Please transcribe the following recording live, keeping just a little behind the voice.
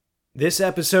This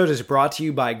episode is brought to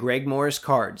you by Greg Morris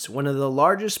Cards, one of the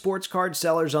largest sports card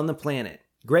sellers on the planet.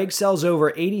 Greg sells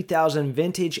over 80,000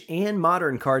 vintage and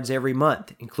modern cards every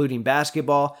month, including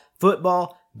basketball,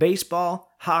 football,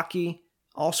 baseball, hockey,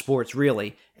 all sports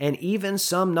really, and even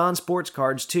some non-sports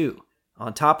cards too.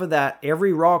 On top of that,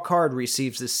 every raw card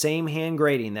receives the same hand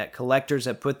grading that collectors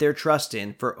have put their trust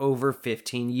in for over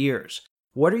 15 years.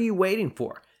 What are you waiting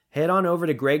for? Head on over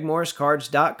to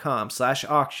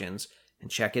gregmorriscards.com/auctions and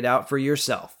check it out for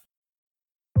yourself.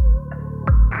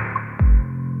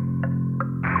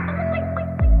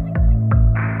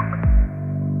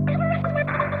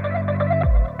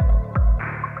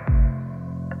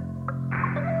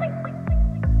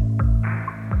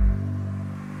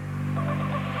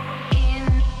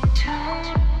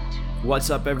 What's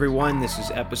up, everyone? This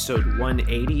is episode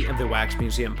 180 of the Wax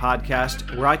Museum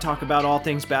podcast, where I talk about all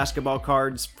things basketball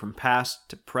cards, from past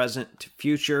to present to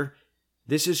future.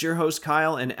 This is your host,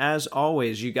 Kyle, and as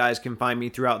always, you guys can find me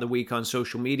throughout the week on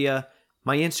social media.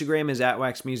 My Instagram is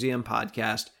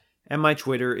 @WaxMuseumPodcast, and my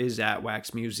Twitter is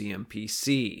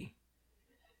 @WaxMuseumPC.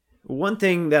 One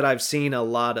thing that I've seen a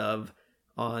lot of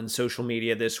on social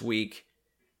media this week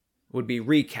would be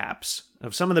recaps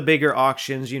of some of the bigger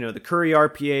auctions, the Curry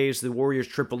RPAs, the Warriors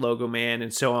Triple Logo Man,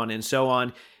 and so on and so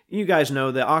on. You guys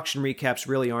know the auction recaps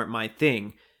really aren't my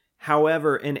thing.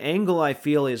 However, an angle I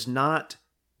feel is not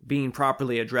being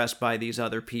properly addressed by these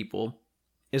other people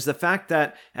is the fact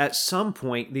that at some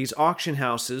point these auction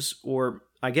houses, or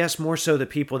I guess more so the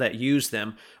people that use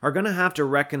them, are going to have to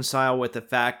reconcile with the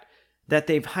fact that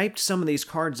they've hyped some of these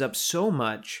cards up so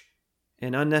much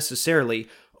and unnecessarily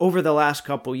over the last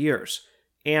couple years.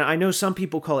 And I know some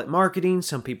people call it marketing,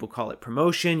 some people call it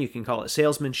promotion, you can call it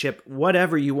salesmanship,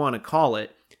 whatever you want to call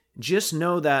it. Just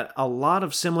know that a lot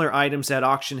of similar items that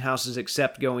auction houses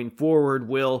accept going forward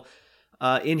will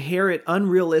inherit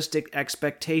unrealistic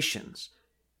expectations.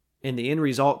 And the end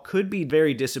result could be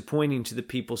very disappointing to the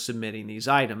people submitting these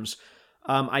items.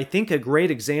 I think a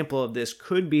great example of this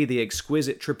could be the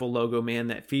exquisite Triple Logo Man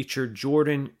that featured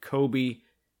Jordan, Kobe,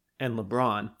 and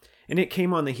LeBron. And it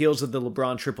came on the heels of the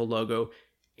LeBron Triple Logo.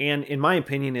 And in my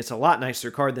opinion, it's a lot nicer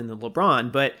card than the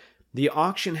LeBron, but the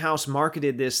auction house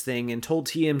marketed this thing and told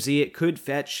TMZ it could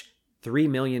fetch $3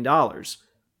 million.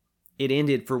 It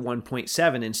ended for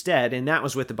 1.7 instead, and that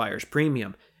was with the buyer's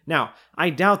premium. Now,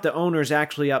 I doubt the owner's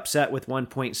actually upset with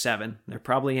 1.7. They're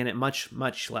probably in it much,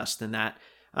 much less than that.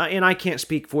 And I can't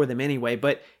speak for them anyway,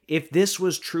 but if this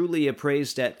was truly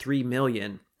appraised at $3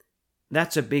 million,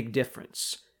 that's a big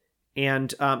difference.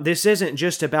 And this isn't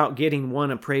just about getting one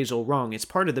appraisal wrong. It's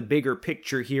part of the bigger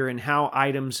picture here and how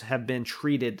items have been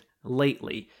treated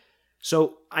lately.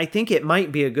 So I think it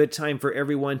might be a good time for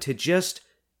everyone to just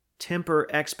temper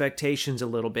expectations a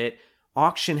little bit,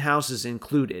 auction houses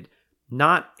included.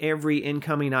 Not every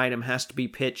incoming item has to be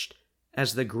pitched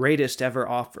as the greatest ever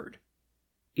offered.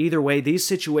 Either way, these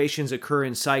situations occur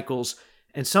in cycles,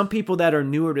 and some people that are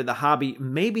newer to the hobby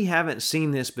maybe haven't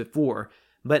seen this before.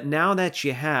 But now that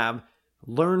you have,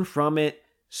 learn from it,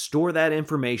 store that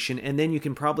information, and then you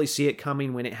can probably see it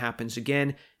coming when it happens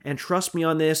again. And trust me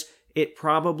on this, it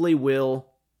probably will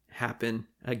happen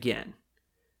again.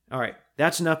 All right,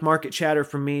 that's enough market chatter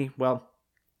from me. Well,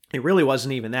 it really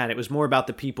wasn't even that. It was more about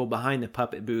the people behind the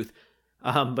puppet booth.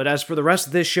 But as for the rest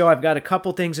of this show, I've got a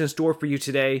couple things in store for you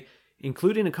today,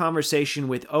 including a conversation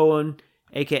with Owen,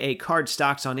 aka Card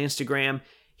Stocks on Instagram.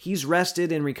 He's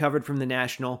rested and recovered from the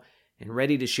National and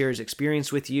ready to share his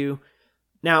experience with you.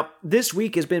 Now, this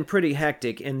week has been pretty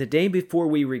hectic, and the day before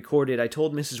we recorded, I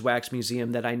told Mrs. Wax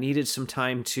Museum that I needed some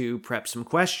time to prep some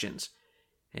questions.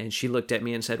 And she looked at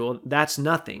me and said, well, that's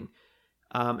nothing.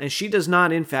 And she does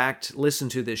not, in fact, listen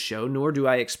to this show, nor do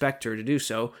I expect her to do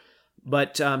so,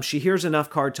 but she hears enough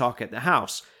card talk at the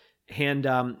house. And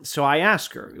so I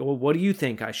asked her, well, what do you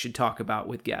think I should talk about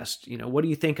with guests? What do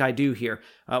you think I do here?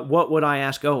 What would I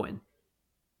ask Owen?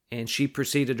 And she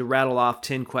proceeded to rattle off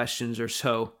 10 questions or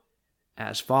so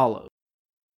as follows.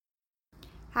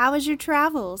 How was your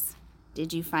travels?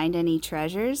 Did you find any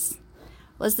treasures?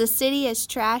 Was the city as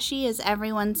trashy as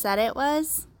everyone said it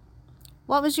was?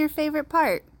 What was your favorite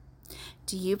part?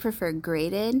 Do you prefer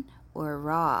grated or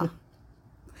raw?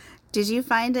 Did you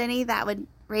find any that would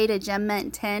rate a Gem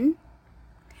Mint 10?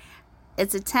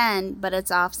 It's a 10, but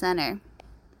it's off-center.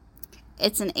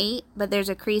 It's an 8, but there's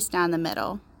a crease down the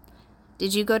middle.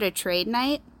 Did you go to trade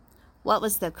night? What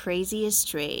was the craziest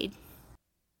trade?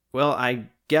 Well, I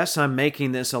guess I'm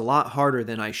making this a lot harder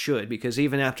than I should, because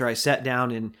even after I sat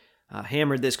down and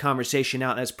hammered this conversation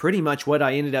out, that's pretty much what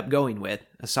I ended up going with,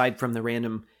 aside from the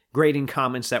random grading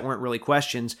comments that weren't really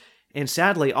questions. And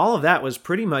sadly, all of that was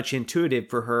pretty much intuitive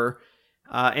for her.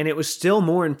 And it was still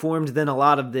more informed than a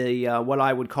lot of the what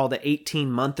I would call the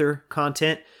 18-monther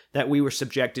content that we were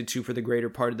subjected to for the greater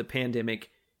part of the pandemic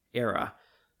era.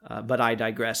 But I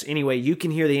digress. Anyway, you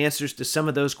can hear the answers to some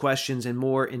of those questions and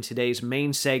more in today's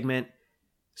main segment,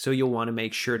 so you'll want to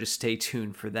make sure to stay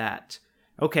tuned for that.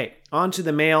 Okay, on to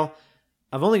the mail.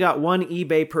 I've only got one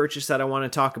eBay purchase that I want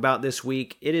to talk about this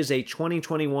week. It is a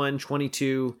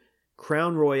 2021-22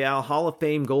 Crown Royale Hall of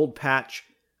Fame gold patch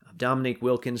of Dominique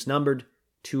Wilkins, numbered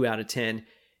 2 out of 10.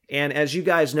 And as you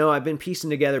guys know, I've been piecing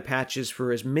together patches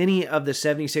for as many of the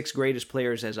 76 greatest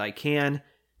players as I can.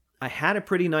 I had a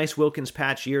pretty nice Wilkins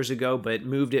patch years ago, but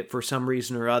moved it for some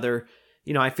reason or other.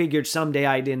 I figured someday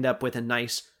I'd end up with a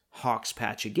nice Hawks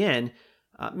patch again,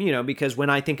 because when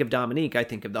I think of Dominique, I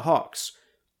think of the Hawks.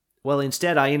 Well,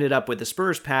 instead, I ended up with a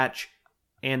Spurs patch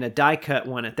and a die-cut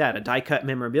one at that, a die-cut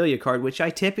memorabilia card, which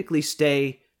I typically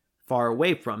stay far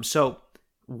away from. So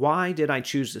why did I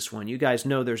choose this one? You guys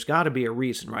know there's got to be a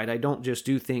reason, right? I don't just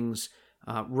do things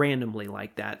randomly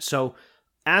like that. So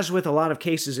as with a lot of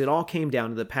cases, it all came down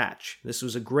to the patch. This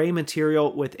was a gray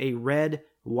material with a red,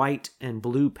 white, and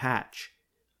blue patch.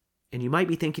 And you might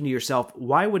be thinking to yourself,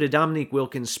 why would a Dominique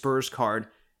Wilkins Spurs card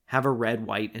have a red,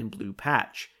 white, and blue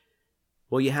patch?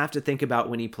 Well, you have to think about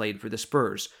when he played for the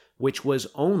Spurs, which was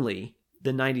only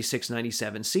the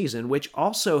 96-97 season, which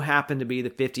also happened to be the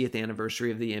 50th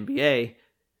anniversary of the NBA.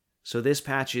 So this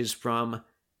patch is from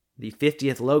the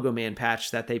 50th Logo Man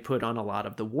patch that they put on a lot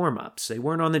of the warm-ups. They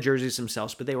weren't on the jerseys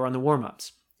themselves, but they were on the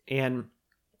warm-ups. And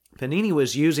Panini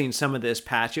was using some of this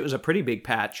patch. It was a pretty big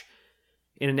patch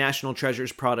in a National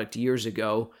Treasures product years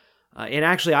ago. And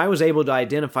actually, I was able to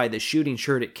identify the shooting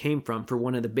shirt it came from for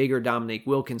one of the bigger Dominique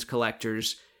Wilkins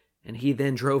collectors, and he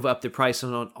then drove up the price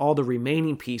on all the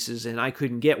remaining pieces, and I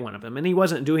couldn't get one of them. And he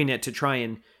wasn't doing it to try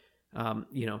and,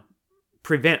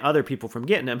 prevent other people from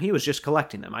getting them. He was just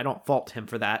collecting them. I don't fault him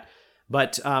for that.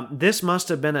 But this must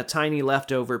have been a tiny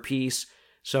leftover piece.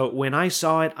 So when I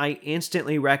saw it, I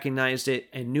instantly recognized it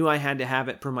and knew I had to have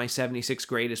it for my 76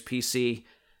 greatest PC.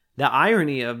 The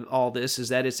irony of all this is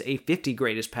that it's a 50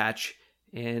 greatest patch,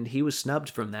 and he was snubbed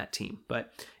from that team.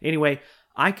 But anyway,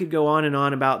 I could go on and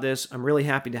on about this. I'm really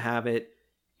happy to have it,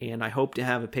 and I hope to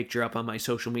have a picture up on my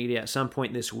social media at some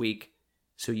point this week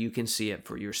so you can see it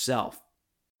for yourself.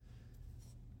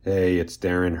 Hey, it's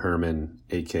Darren Herman,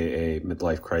 aka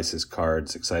Midlife Crisis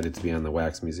Cards, excited to be on the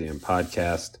Wax Museum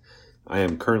podcast. I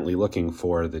am currently looking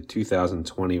for the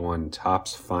 2021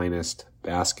 Topps Finest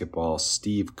Basketball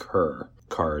Steve Kerr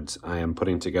cards. I am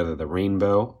putting together the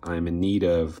rainbow. I am in need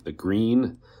of the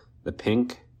green, the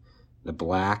pink, the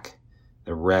black,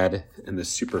 the red, and the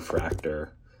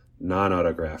superfractor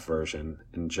non-autograph version,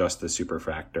 and just the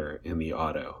superfractor in the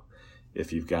auto.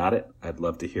 If you've got it, I'd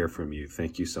love to hear from you.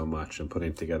 Thank you so much. I'm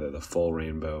putting together the full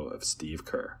rainbow of Steve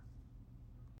Kerr.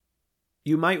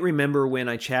 You might remember when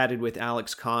I chatted with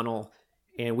Alex Connell,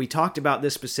 and we talked about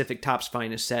this specific Topps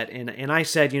Finest set, and I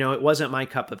said, it wasn't my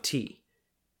cup of tea.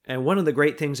 And one of the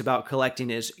great things about collecting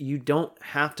is you don't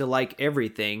have to like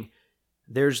everything.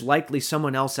 There's likely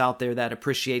someone else out there that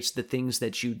appreciates the things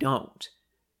that you don't.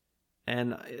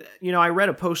 And, I read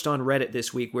a post on Reddit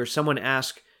this week where someone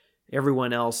asked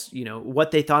everyone else,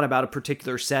 what they thought about a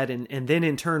particular set, and then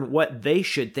in turn, what they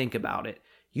should think about it.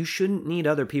 You shouldn't need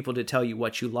other people to tell you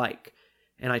what you like.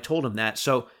 And I told him that.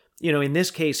 So, in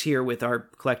this case here with our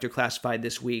Collector Classified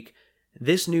this week,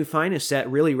 this new Finest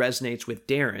set really resonates with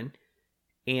Darren,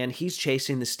 and he's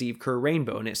chasing the Steve Kerr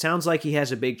Rainbow. And it sounds like he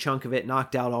has a big chunk of it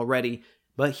knocked out already,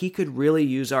 but he could really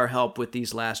use our help with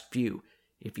these last few.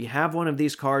 If you have one of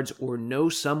these cards or know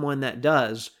someone that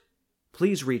does,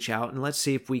 please reach out and let's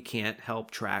see if we can't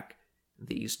help track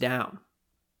these down.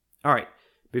 All right,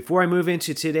 before I move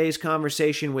into today's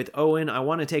conversation with Owen, I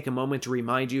want to take a moment to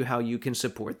remind you how you can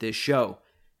support this show.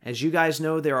 As you guys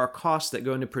know, there are costs that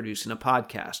go into producing a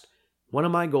podcast. One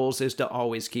of my goals is to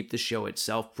always keep the show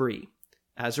itself free.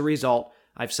 As a result,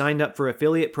 I've signed up for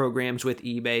affiliate programs with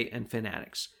eBay and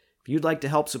Fanatics. If you'd like to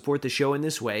help support the show in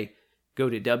this way, go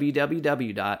to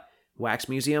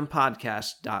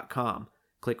www.waxmuseumpodcast.com.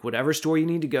 Click whatever store you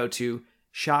need to go to,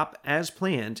 shop as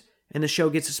planned, and the show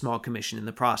gets a small commission in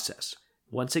the process.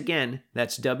 Once again,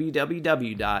 that's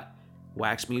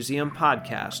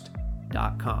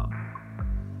www.waxmuseumpodcast.com.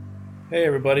 Hey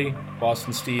everybody,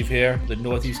 Boston Steve here, the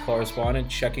Northeast correspondent,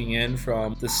 checking in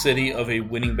from the city of a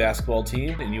winning basketball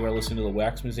team, and you are listening to the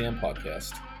Wax Museum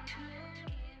podcast.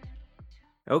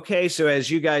 Okay, so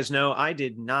as you guys know, I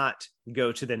did not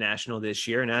go to the National this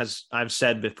year, and as I've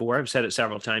said before, I've said it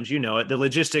several times, you know it, the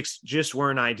logistics just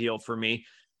weren't ideal for me.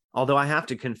 Although I have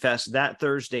to confess, that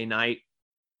Thursday night,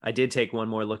 I did take one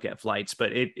more look at flights,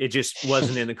 but it just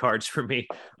wasn't in the cards for me.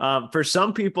 For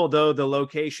some people, though, the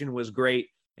location was great.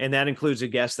 And that includes a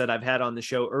guest that I've had on the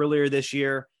show earlier this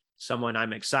year, someone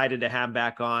I'm excited to have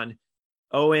back on.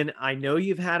 Owen, I know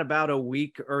you've had about a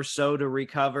week or so to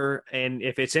recover. And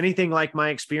if it's anything like my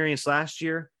experience last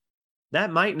year,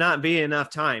 that might not be enough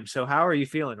time. So how are you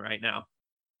feeling right now?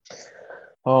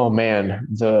 Oh man,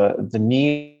 the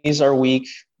knees are weak,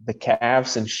 the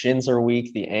calves and shins are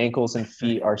weak, the ankles and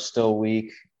feet are still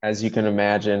weak, as you can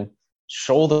imagine.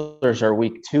 Shoulders are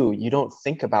weak too. You don't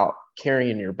think about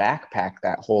carrying your backpack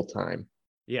that whole time.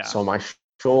 Yeah. So my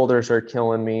shoulders are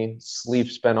killing me.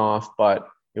 Sleep's been off, but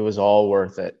it was all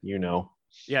worth it, you know.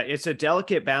 Yeah, it's a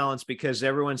delicate balance because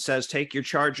everyone says take your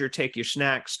charger, take your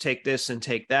snacks, take this and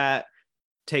take that,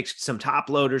 take some top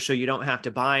loaders so you don't have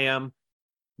to buy them.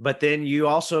 But then you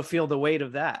also feel the weight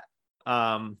of that.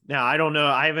 Now, I don't know.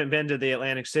 I haven't been to the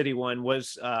Atlantic City one.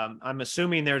 I'm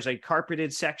assuming there's a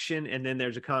carpeted section and then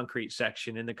there's a concrete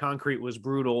section. And the concrete was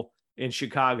brutal in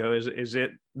Chicago. Is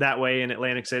it that way in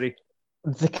Atlantic City?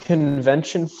 The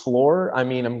convention floor, I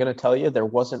mean, I'm going to tell you, there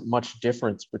wasn't much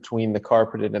difference between the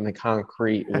carpeted and the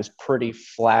concrete. It was pretty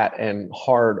flat and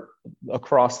hard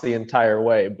across the entire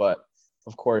way. But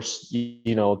of course,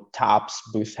 you know, Topps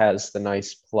booth has the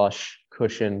nice plush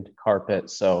cushioned carpet.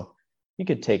 So you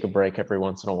could take a break every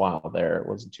once in a while there. It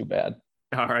wasn't too bad.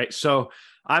 All right. So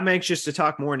I'm anxious to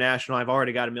talk more national. I've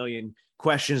already got a million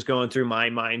questions going through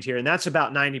my mind here. And that's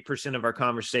about 90% of our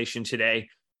conversation today.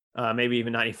 Maybe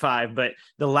even 95. But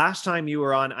the last time you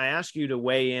were on, I asked you to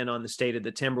weigh in on the state of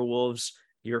the Timberwolves,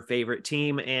 your favorite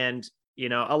team. And, you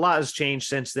know, a lot has changed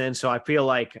since then. So I feel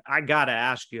like I got to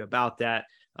ask you about that.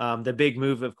 The big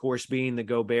move, of course, being the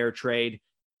Gobert trade.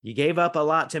 You gave up a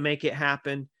lot to make it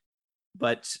happen.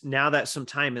 But now that some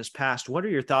time has passed, what are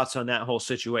your thoughts on that whole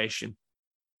situation?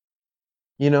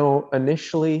 You know,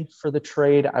 initially for the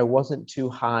trade, I wasn't too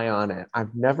high on it.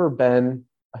 I've never been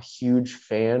a huge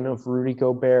fan of Rudy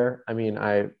Gobert. I mean,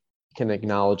 I can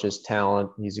acknowledge his talent.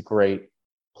 He's a great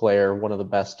player, one of the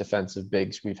best defensive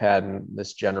bigs we've had in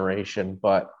this generation,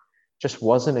 but just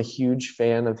wasn't a huge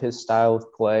fan of his style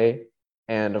of play.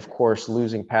 And of course,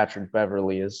 losing Patrick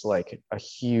Beverley is like a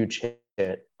huge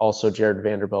hit. Also, Jared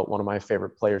Vanderbilt, one of my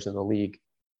favorite players in the league.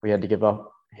 We had to give up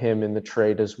him in the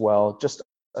trade as well. Just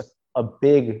a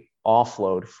big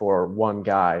offload for one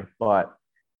guy. But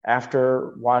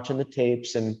after watching the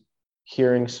tapes and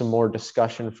hearing some more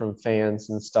discussion from fans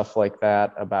and stuff like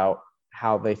that about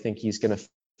how they think he's going to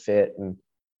fit, and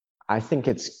I think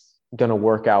it's going to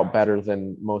work out better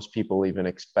than most people even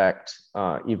expect,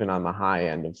 even on the high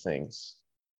end of things.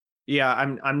 Yeah,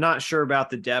 I'm not sure about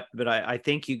the depth, but I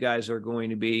think you guys are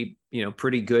going to be, you know,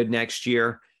 pretty good next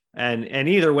year. And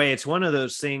either way, it's one of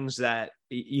those things that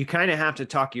you kind of have to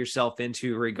talk yourself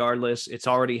into regardless. It's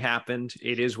already happened.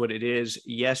 It is what it is.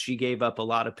 Yes, you gave up a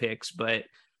lot of picks, but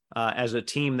as a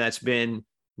team that's been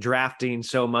drafting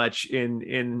so much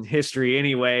in history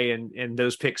anyway, and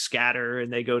those picks scatter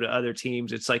and they go to other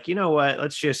teams, it's like, you know what,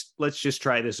 let's just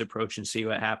try this approach and see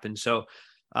what happens. So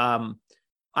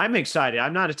I'm excited.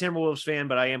 I'm not a Timberwolves fan,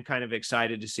 but I am kind of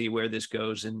excited to see where this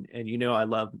goes. And you know, I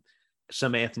love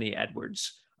some Anthony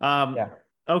Edwards. Yeah.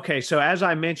 Okay, so as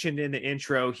I mentioned in the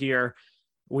intro here,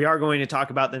 we are going to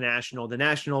talk about the National. The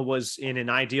National was in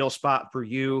an ideal spot for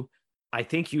you. I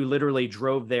think you literally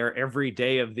drove there every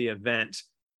day of the event.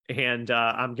 And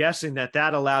I'm guessing that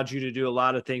allowed you to do a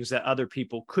lot of things that other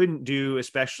people couldn't do,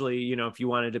 especially, you know, if you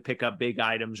wanted to pick up big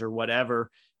items or whatever.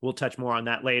 We'll touch more on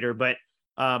that later. But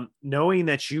knowing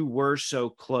that you were so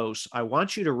close, I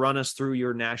want you to run us through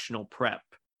your National prep.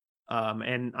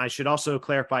 And I should also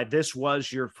clarify, this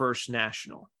was your first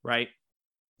National, right?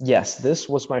 Yes, this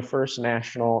was my first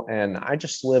National, and I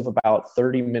just live about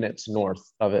 30 minutes north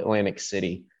of Atlantic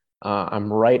City.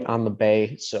 I'm right on the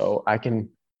bay, so I can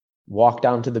walk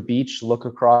down to the beach, look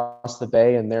across the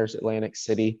bay, and there's Atlantic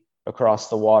City across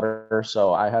the water.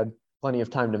 So I had plenty of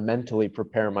time to mentally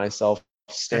prepare myself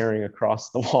staring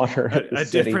across the water at the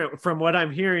city. From what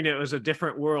I'm hearing, it was a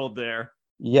different world there.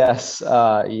 Yes.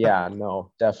 Yeah,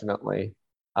 no, definitely.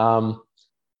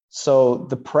 So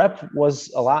the prep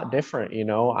was a lot different. You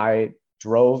know, I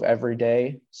drove every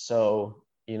day. So,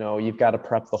 you know, you've got to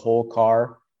prep the whole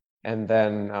car, and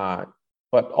then,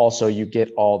 but also you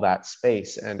get all that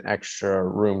space and extra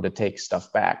room to take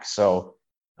stuff back. So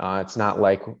it's not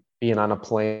like being on a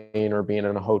plane or being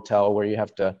in a hotel where you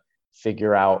have to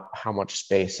figure out how much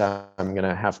space I'm going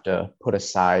to have to put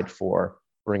aside for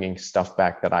bringing stuff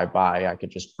back that I buy. I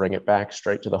could just bring it back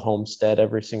straight to the homestead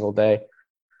every single day.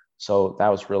 So that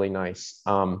was really nice.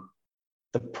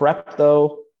 The prep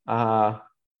though,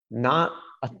 not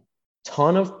a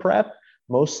ton of prep.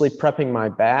 mostly prepping my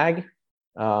bag,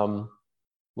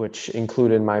 which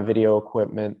included my video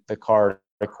equipment, the card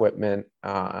equipment,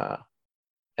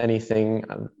 anything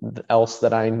else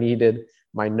that I needed,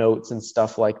 my notes and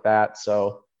stuff like that.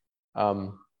 So,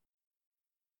 and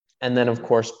then of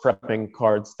course, prepping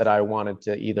cards that I wanted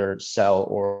to either sell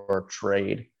or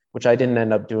trade, which I didn't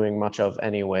end up doing much of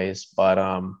anyways, but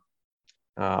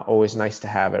always nice to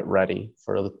have it ready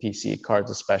for the PC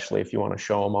cards, especially if you want to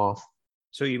show them off.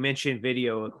 So you mentioned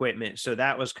video equipment. So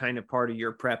that was kind of part of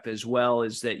your prep as well,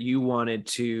 is that you wanted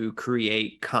to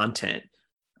create content.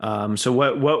 So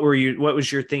what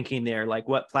was your thinking there? Like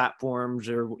what platforms,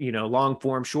 or, long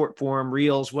form, short form,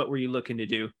 reels, what were you looking to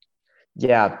do?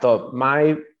 Yeah,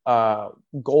 my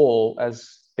goal,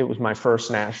 as it was my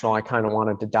first national, I kind of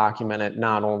wanted to document it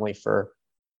not only for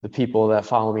the people that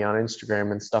follow me on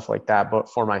Instagram and stuff like that, but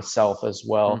for myself as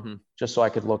well, just so I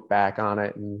could look back on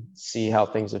it and see how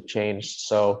things have changed.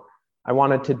 So I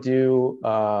wanted to do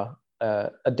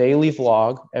a daily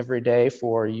vlog every day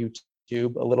for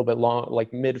YouTube, a little bit long,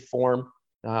 like mid form,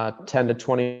 10 to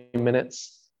 20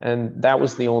 minutes. And that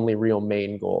was the only real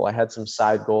main goal. I had some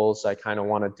side goals. I kind of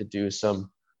wanted to do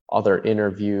some other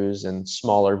interviews and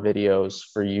smaller videos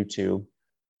for YouTube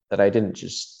that I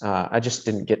just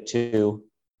didn't get to,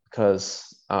 because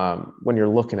when you're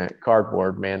looking at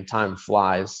cardboard, man, time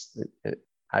flies.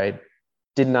 I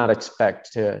did not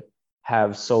expect to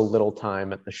have so little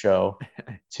time at the show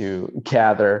to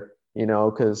gather,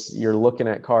 because you're looking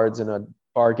at cards in a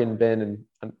bargain bin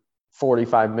and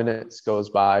 45 minutes goes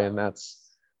by, and that's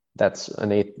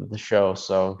an eighth of the show.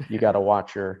 So you got to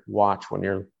watch your watch when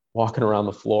you're walking around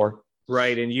the floor.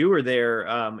 Right. And you were there,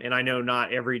 and I know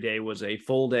not every day was a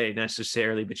full day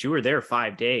necessarily, but you were there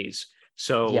 5 days.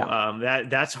 So yeah.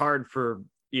 That's hard for,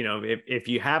 if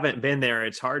you haven't been there,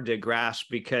 it's hard to grasp,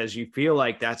 because you feel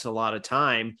like that's a lot of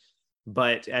time.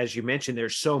 But as you mentioned,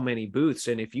 there's so many booths.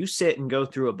 And if you sit and go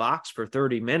through a box for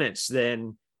 30 minutes,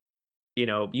 then,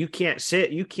 you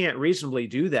can't reasonably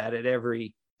do that at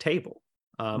every table,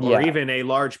 or even a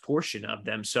large portion of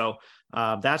them. So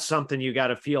that's something you got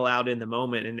to feel out in the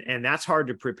moment. And that's hard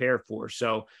to prepare for.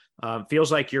 So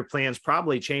feels like your plans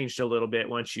probably changed a little bit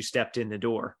once you stepped in the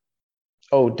door.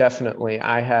 Oh, definitely.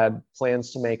 I had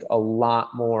plans to make a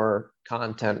lot more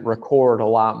content, record a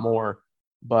lot more.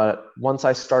 But once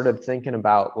I started thinking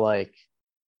about, like,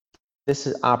 this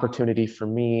is opportunity for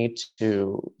me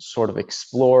to sort of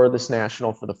explore this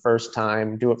national for the first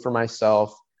time, do it for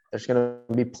myself. There's going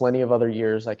to be plenty of other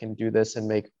years I can do this and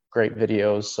make great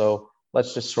videos. So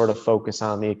let's just sort of focus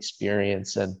on the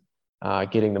experience and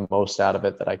getting the most out of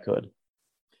it that I could.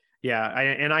 Yeah.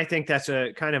 And I think that's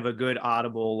a kind of a good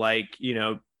audible, like,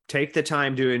 take the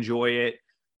time to enjoy it.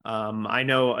 I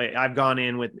know I've gone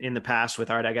in the past with,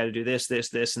 all right, I got to do this,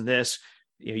 and this.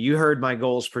 You heard my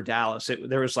goals for Dallas.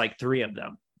 There was like 3 of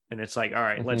them, and it's like, all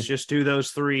right, let's just do those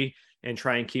 3 and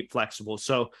try and keep flexible.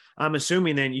 So I'm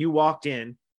assuming then you walked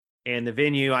in, and the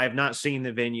venue, I have not seen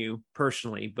the venue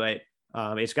personally, but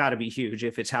it's got to be huge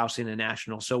if it's housing a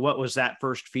national. So what was that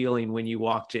first feeling when you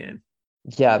walked in?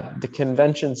 Yeah, the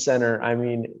convention center, I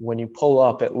mean, when you pull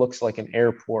up, it looks like an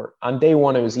airport. On day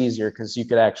one, it was easier because you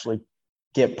could actually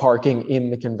get parking in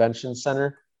the convention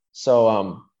center.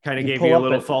 So kind of gave you a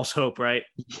little false hope, right?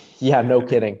 Yeah, no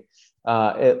kidding.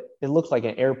 It looks like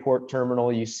an airport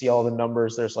terminal. You see all the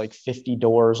numbers. There's like 50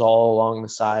 doors all along the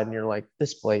side, and you're like,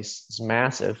 this place is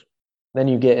massive. Then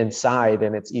you get inside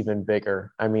and it's even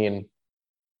bigger. I mean,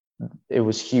 it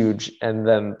was huge. And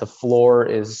then the floor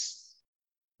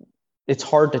it's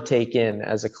hard to take in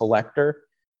as a collector,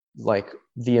 like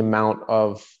the amount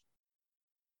of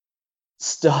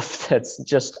stuff that's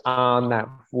just on that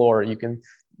floor. You can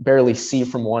barely see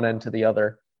from one end to the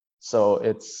other. So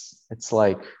it's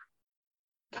like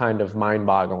kind of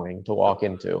mind-boggling to walk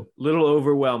into. Little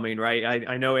overwhelming, right?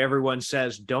 I know everyone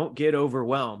says don't get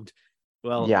overwhelmed.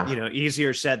 Well, yeah.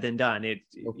 Easier said than done.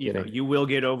 You will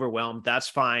get overwhelmed. That's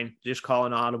fine. Just call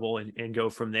an audible and go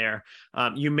from there.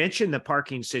 You mentioned the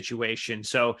parking situation.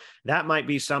 So that might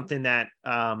be something that,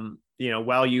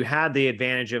 while you had the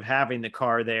advantage of having the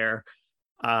car there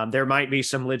might be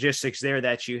some logistics there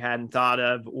that you hadn't thought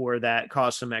of, or that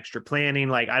caused some extra planning.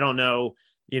 Like, I don't know,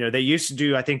 they used to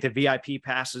do, I think the VIP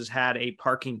passes had a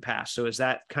parking pass. So is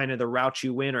that kind of the route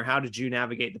you went, or how did you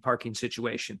navigate the parking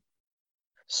situation?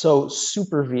 So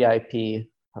super VIP.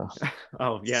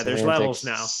 Oh yeah, there's levels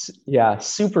now. Yeah,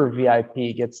 super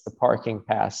VIP gets the parking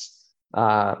pass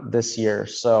this year.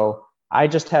 So I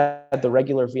just had the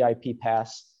regular VIP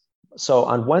pass. So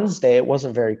on Wednesday, it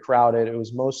wasn't very crowded. It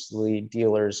was mostly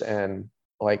dealers and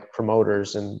like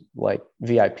promoters and like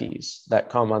VIPs that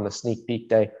come on the sneak peek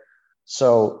day.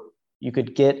 So you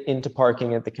could get into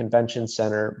parking at the convention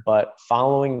center. But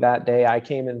following that day, I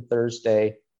came in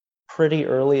Thursday pretty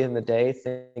early in the day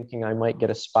thinking I might get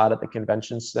a spot at the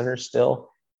convention center still.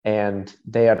 And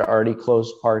they had already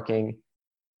closed parking.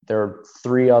 There were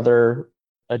 3 other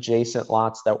adjacent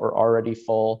lots that were already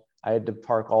full. I had to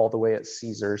park all the way at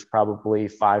Caesars, probably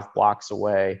 5 blocks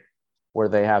away, where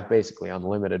they have basically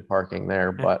unlimited parking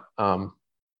there. But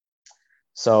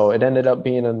so it ended up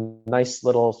being a nice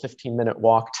little 15-minute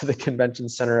walk to the convention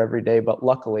center every day. But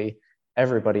luckily,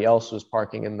 everybody else was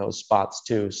parking in those spots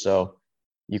too. So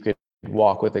you could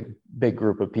walk with a big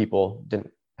group of people,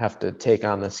 didn't have to take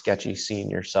on the sketchy scene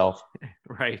yourself.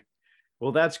 Right.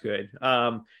 Well, that's good.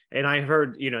 And I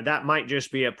heard, that might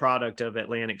just be a product of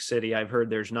Atlantic City. I've heard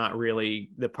there's not really,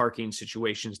 the parking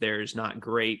situations there is not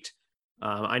great.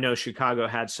 I know Chicago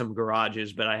had some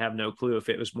garages, but I have no clue if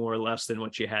it was more or less than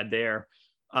what you had there.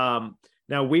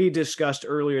 Now, we discussed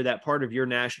earlier that part of your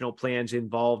national plans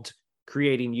involved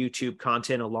creating YouTube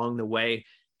content along the way.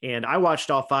 And I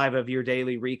watched all 5 of your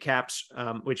daily recaps,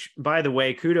 which, by the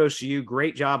way, kudos to you.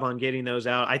 Great job on getting those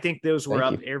out. I think those were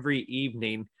up every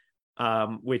evening,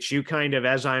 which you kind of,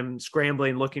 as I'm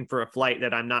scrambling, looking for a flight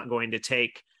that I'm not going to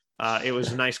take, it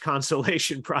was a nice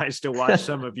consolation prize to watch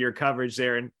some of your coverage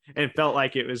there, and felt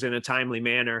like it was in a timely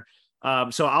manner.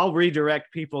 So I'll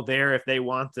redirect people there if they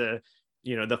want the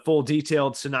full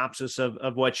detailed synopsis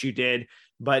of what you did.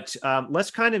 But let's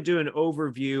kind of do an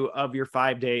overview of your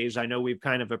 5 days. I know we've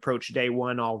kind of approached day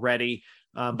 1 already,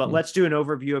 but let's do an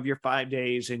overview of your 5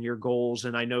 days and your goals.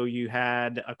 And I know you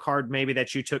had a card maybe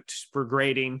that you took for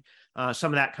grading,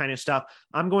 some of that kind of stuff.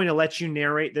 I'm going to let you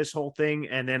narrate this whole thing,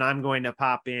 and then I'm going to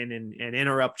pop in and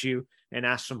interrupt you and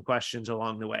ask some questions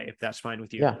along the way, if that's fine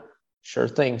with you. Yeah, sure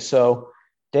thing. So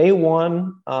day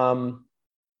 1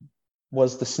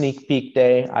 was the sneak peek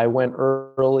day. I went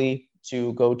early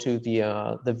to go to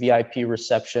the VIP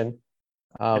reception.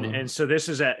 And so this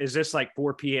is this like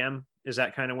 4 p.m.? Is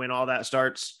that kind of when all that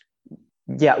starts?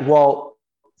 Yeah, well,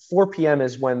 4 p.m.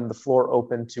 is when the floor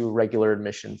opened to regular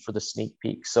admission for the sneak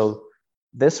peek. So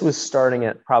this was starting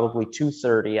at probably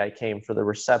 2:30. I came for the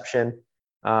reception,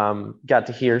 got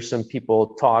to hear some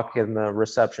people talk in the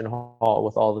reception hall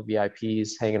with all the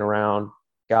VIPs hanging around,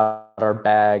 got our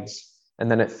bags.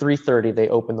 And then at 3:30, they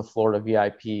opened the floor to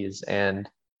VIPs. And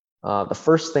the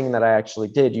first thing that I actually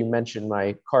did, you mentioned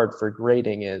my card for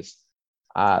grading, is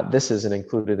this isn't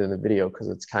included in the video because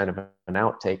it's kind of an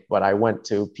outtake, but I went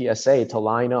to PSA to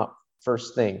line up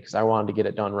first thing because I wanted to get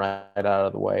it done right out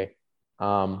of the way.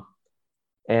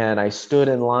 And I stood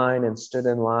in line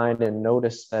and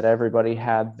noticed that everybody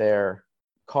had their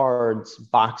cards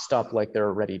boxed up like they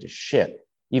were ready to ship,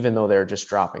 even though they're just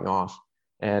dropping off.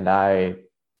 And I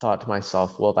thought to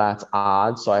myself, well, that's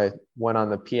odd. So I went on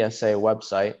the PSA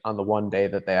website on the one day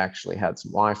that they actually had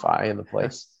some Wi-Fi in the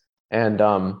place, and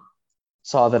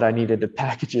saw that I needed to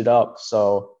package it up.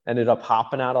 So ended up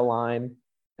hopping out of line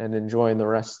and enjoying the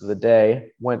rest of the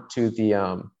day. Went to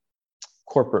the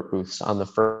corporate booths on the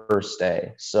first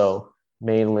day. So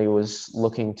mainly was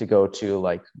looking to go to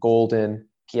like Golden,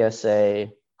 PSA,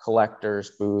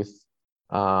 Collectors booth,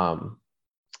 Topps,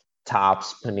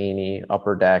 Panini,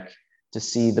 Upper Deck, to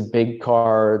see the big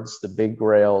cards, the big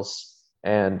grails,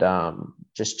 and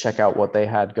just check out what they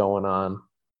had going on.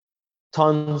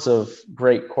 Tons of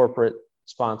great corporate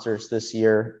sponsors this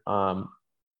year.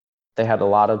 They had a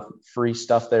lot of free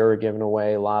stuff they were giving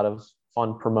away, a lot of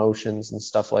fun promotions and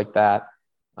stuff like that.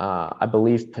 I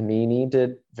believe Panini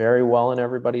did very well in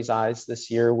everybody's eyes this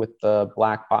year with the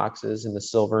black boxes and the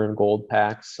silver and gold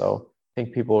packs. So I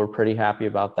think people were pretty happy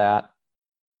about that.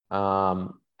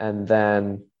 And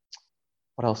then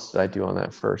what else did I do on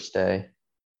that first day?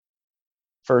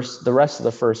 The rest of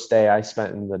the first day I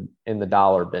spent in the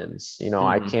dollar bins.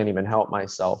 I can't even help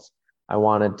myself. I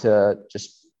wanted to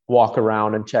just walk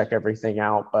around and check everything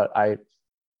out, but I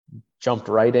jumped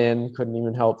right in, couldn't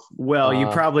even help. Well, you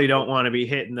probably don't want to be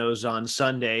hitting those on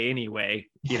Sunday anyway.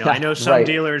 I know some right.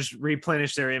 dealers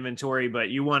replenish their inventory, but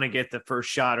you want to get the first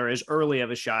shot or as early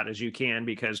of a shot as you can,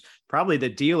 because probably the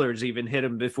dealers even hit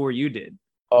them before you did.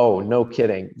 Oh, no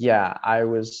kidding. Yeah, I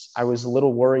was a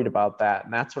little worried about that.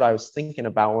 And that's what I was thinking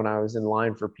about when I was in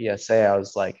line for PSA. I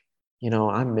was like,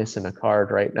 I'm missing a card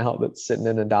right now that's sitting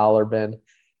in a dollar bin.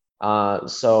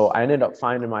 So I ended up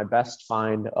finding my best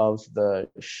find of the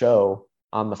show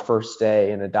on the first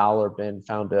day in a dollar bin,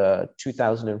 found a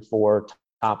 2004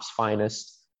 Topps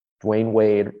Finest Dwayne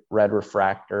Wade red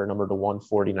refractor, number to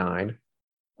 149.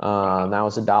 That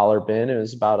was a dollar bin. It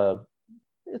was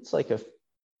it's like a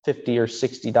 $50 or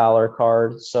 $60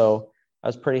 card. So I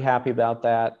was pretty happy about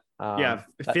that. Yeah,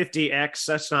 50x.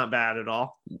 That's not bad at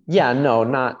all. Yeah, no,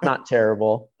 not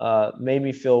terrible. Made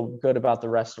me feel good about the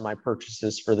rest of my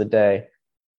purchases for the day.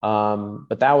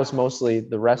 But that was mostly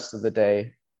the rest of the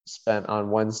day spent on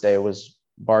Wednesday was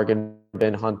bargain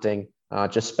bin hunting.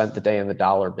 Just spent the day in the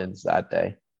dollar bins that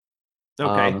day.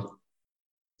 Okay.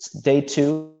 Day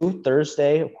 2,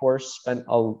 Thursday, of course, spent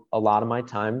a lot of my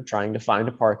time trying to find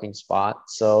a parking spot.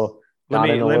 So let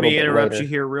me interrupt later. You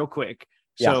here real quick.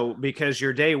 Yeah. So because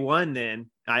your day one,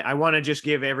 then I want to just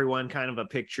give everyone kind of a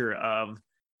picture of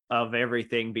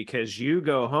everything, because you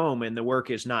go home and the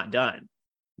work is not done,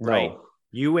 right? No.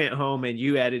 You went home and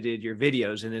you edited your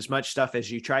videos, and as much stuff as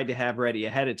you tried to have ready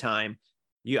ahead of time,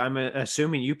 I'm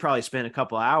assuming you probably spent a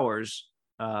couple hours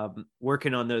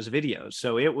working on those videos.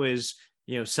 So it was,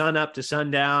 sun up to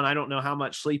sundown. I don't know how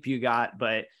much sleep you got,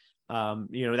 but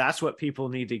that's what people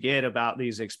need to get about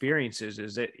these experiences,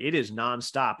 is that it is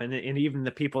nonstop. And even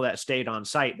the people that stayed on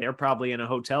site, they're probably in a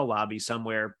hotel lobby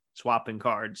somewhere swapping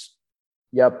cards.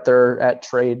 Yep. They're at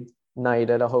trade night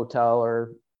at a hotel,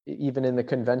 or even in the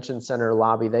convention center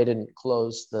lobby. They didn't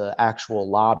close the actual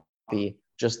lobby,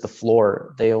 just the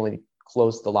floor. They only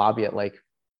closed the lobby at like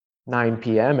 9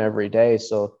 p.m. every day.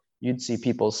 So you'd see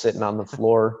people sitting on the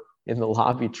floor in the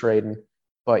lobby trading.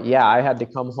 But yeah, I had to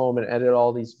come home and edit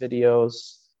all these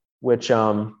videos, which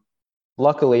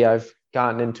luckily I've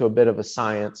gotten into a bit of a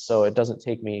science, so it doesn't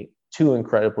take me too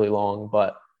incredibly long.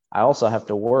 But I also have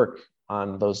to work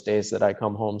on those days that I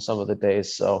come home some of the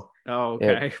days. So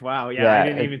okay. Wow. Yeah.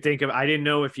 I didn't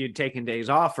know if you'd taken days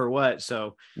off or what.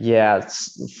 So yeah,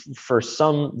 for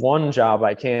one job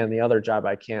I can, the other job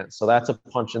I can't. So that's a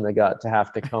punch in the gut to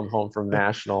have to come home from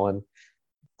national and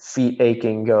feet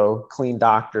aching, go clean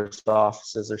doctor's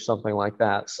offices or something like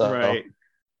that. So, right.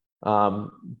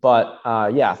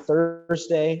 Yeah,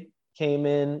 Thursday came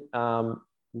in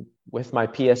with my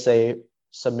PSA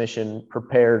submission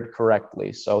prepared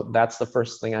correctly. So that's the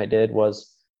first thing I did,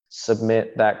 was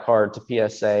submit that card to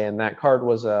PSA. And that card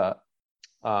was a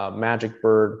Magic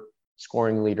Bird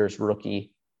Scoring Leaders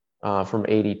rookie from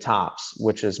 80 Tops,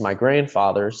 which is my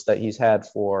grandfather's that he's had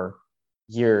for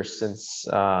years, since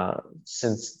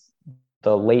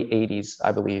the late 80s,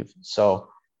 I believe. So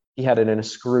he had it in a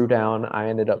screw down. I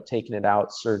ended up taking it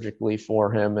out surgically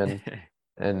for him,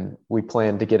 and we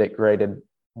planned to get it graded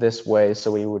this way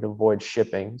so we would avoid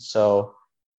shipping. So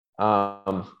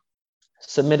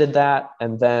submitted that,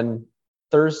 and then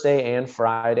Thursday and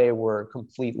Friday were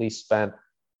completely spent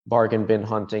bargain bin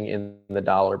hunting in the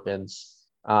dollar bins.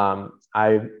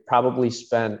 I probably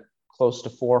spent close to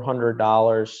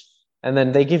 $400, and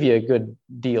then they give you good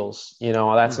deals.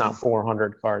 That's not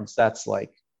 400 cards. That's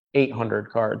like 800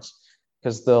 cards,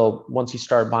 because once you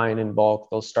start buying in bulk,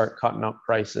 they'll start cutting up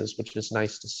prices, which is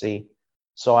nice to see.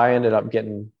 So I ended up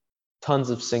getting tons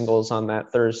of singles on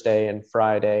that Thursday and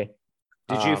Friday.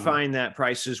 Did you find that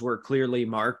prices were clearly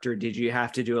marked, or did you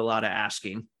have to do a lot of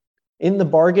asking? In the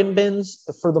bargain bins,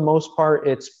 for the most part,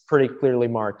 it's pretty clearly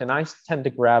marked. And I tend to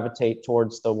gravitate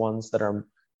towards the ones that are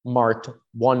marked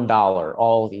 $1,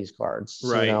 all of these cards.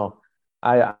 Right.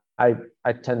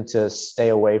 I tend to stay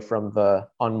away from the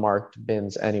unmarked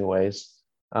bins anyways,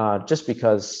 just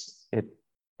because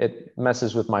it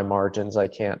messes with my margins. I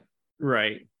can't.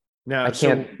 Right. No, I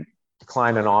can't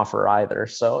decline an offer either.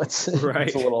 So it's a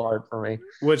little hard for me.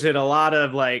 Was it a lot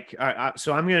of like,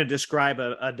 so I'm going to describe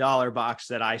a dollar box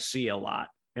that I see a lot,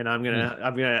 and I'm going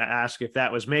to ask if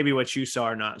that was maybe what you saw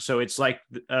or not. So it's like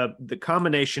the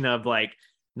combination of like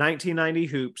 1990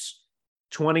 Hoops,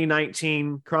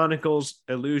 2019 Chronicles,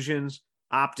 Illusions,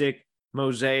 Optic,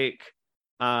 Mosaic,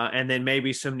 and then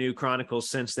maybe some new Chronicles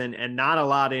since then, and not a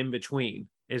lot in between.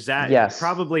 Is that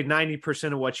probably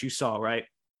 90% of what you saw, right?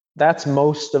 That's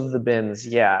most of the bins,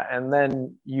 yeah. And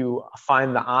then you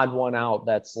find the odd one out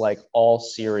that's like all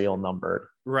serial numbered.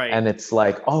 Right. And it's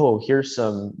like, oh, here's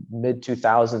some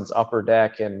mid-2000s Upper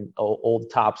Deck and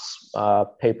old Tops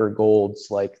paper golds.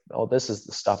 Like, oh, this is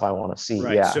the stuff I want to see.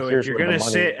 Right. Yeah. So if you're going to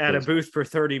sit at a booth for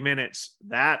 30 minutes,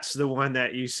 that's the one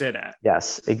that you sit at.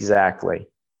 Yes, exactly.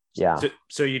 Yeah.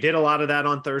 So you did a lot of that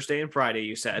on Thursday and Friday,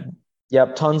 you said?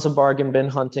 Yep, tons of bargain bin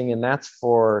hunting, and that's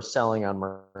for selling on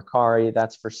Mercari.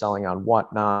 That's for selling on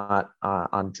Whatnot,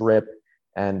 on Drip,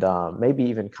 and maybe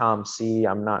even ComC.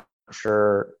 I'm not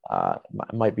sure. I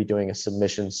might be doing a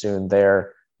submission soon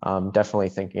there. Definitely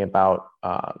thinking about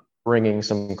bringing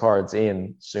some cards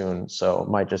in soon, so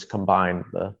might just combine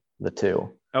the two.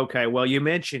 Okay, well, you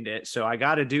mentioned it, so I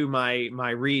got to do my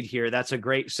read here. That's a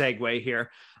great segue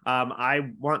here.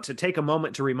 I want to take a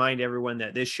moment to remind everyone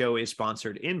that this show is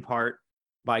sponsored in part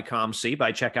by ComC,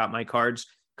 by Check Out My Cards.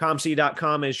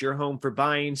 ComC.com is your home for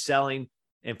buying, selling,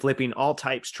 and flipping all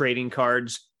types trading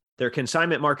cards. Their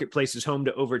consignment marketplace is home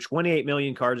to over 28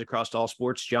 million cards across all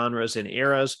sports genres and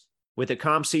eras. With a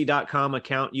COMC.com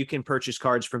account, you can purchase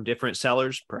cards from different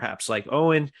sellers, perhaps like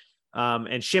Owen,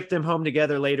 and ship them home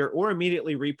together later or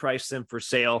immediately reprice them for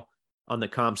sale on the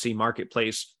COMC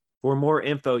marketplace. For more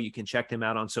info, you can check them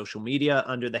out on social media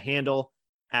under the handle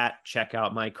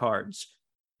 @checkoutmycards.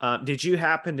 Did you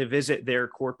happen to visit their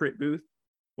corporate booth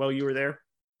while you were there?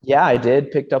 Yeah, I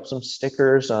did. Picked up some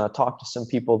stickers, talked to some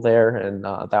people there, and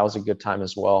that was a good time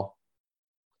as well.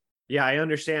 Yeah, I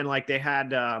understand. Like they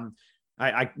had,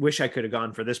 I wish I could have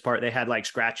gone for this part. They had like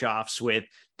scratch offs with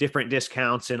different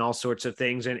discounts and all sorts of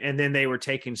things. And then they were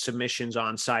taking submissions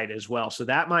on site as well. So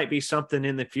that might be something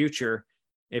in the future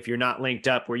if you're not linked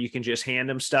up where you can just hand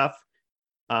them stuff.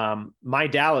 My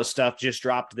Dallas stuff just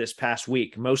dropped this past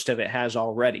week. Most of it has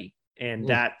already. And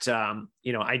that,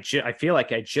 I feel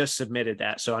like I just submitted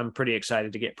that. So I'm pretty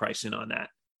excited to get pricing on that.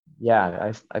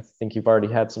 Yeah, I think you've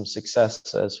already had some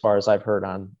success as far as I've heard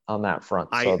on that front.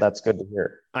 So that's good to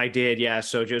hear. I did. Yeah.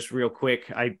 So just real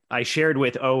quick, I shared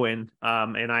with Owen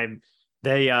and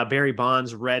Barry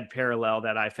Bonds red parallel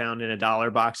that I found in a dollar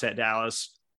box at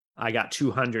Dallas. I got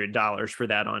 $200 for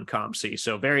that on COMC.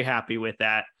 So very happy with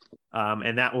that.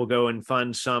 And that will go and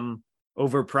fund some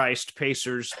overpriced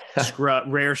Pacers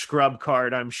rare scrub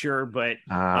card, I'm sure. But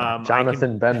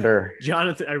Jonathan Bender.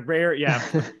 A rare, yeah.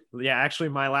 Yeah, actually,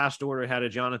 my last order had a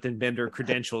Jonathan Bender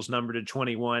credentials numbered to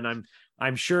 21.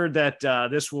 I'm sure that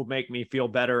this will make me feel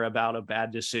better about a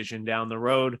bad decision down the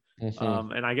road.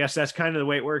 Mm-hmm. And I guess that's kind of the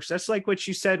way it works. That's like what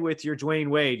you said with your Dwayne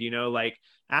Wade, like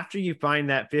after you find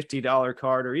that $50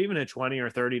 card or even a $20 or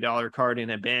 $30 card in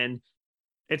a bin,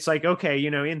 it's like, okay,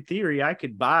 in theory, I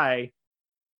could buy,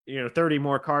 30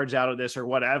 more cards out of this or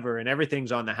whatever, and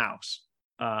everything's on the house.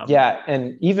 Yeah.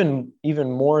 And even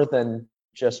more than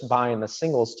just buying the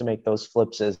singles to make those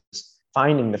flips is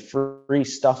finding the free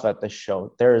stuff at the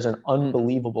show. There is an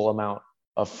unbelievable amount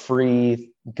of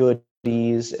free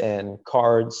goodies and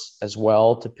cards as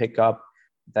well to pick up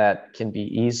that can be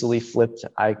easily flipped.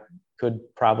 I could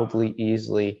probably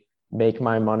easily make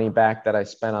my money back that I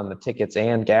spent on the tickets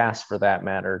and gas for that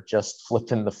matter, just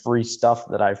flipping the free stuff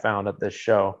that I found at this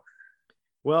show.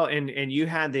 Well, and you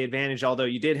had the advantage, although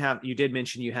you did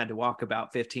mention you had to walk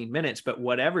about 15 minutes, but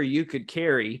whatever you could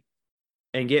carry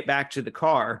and get back to the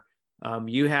car,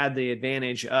 you had the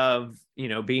advantage of,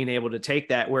 being able to take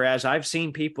that. Whereas I've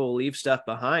seen people leave stuff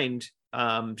behind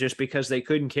just because they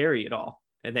couldn't carry it all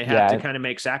and they had to kind of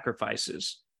make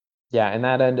sacrifices. Yeah. And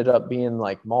that ended up being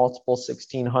like multiple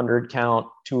 1,600 count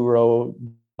 2-row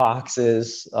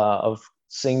boxes of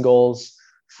singles,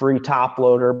 free top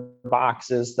loader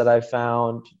boxes that I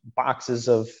found, boxes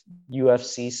of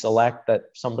UFC Select that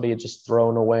somebody had just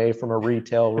thrown away from a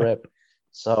retail rip.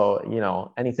 So,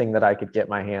 anything that I could get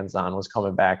my hands on was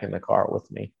coming back in the car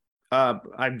with me. I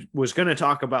was going to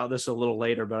talk about this a little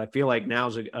later, but I feel like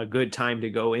now's a good time to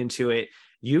go into it.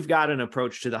 You've got an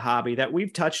approach to the hobby that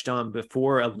we've touched on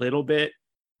before a little bit.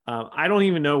 I don't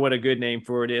even know what a good name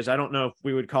for it is. I don't know if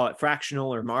we would call it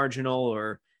fractional or marginal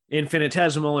or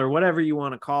infinitesimal or whatever you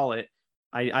want to call it.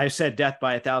 I said death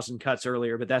by 1,000 cuts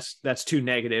earlier, but that's too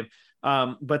negative.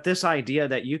 But this idea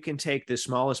that you can take the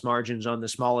smallest margins on the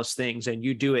smallest things and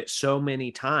you do it so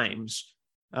many times,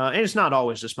 and it's not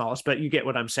always the smallest, but you get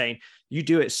what I'm saying. You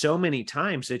do it so many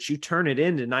times that you turn it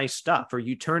into nice stuff or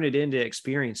you turn it into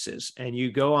experiences, and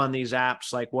you go on these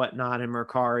apps like Whatnot and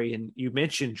Mercari, and you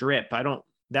mentioned Drip.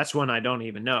 That's one I don't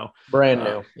even know. Brand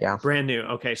new. Yeah. Brand new.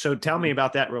 Okay. So tell me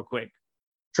about that real quick.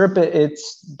 Drip,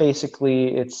 it's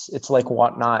basically, it's like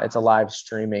Whatnot. It's a live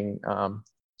streaming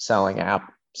selling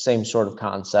app. Same sort of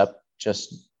concept,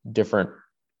 just different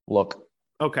look.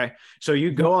 Okay. So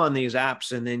you go on these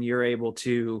apps and then you're able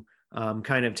to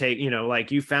kind of take,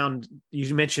 like you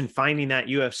mentioned finding that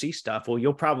UFC stuff. Well,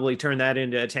 you'll probably turn that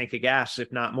into a tank of gas,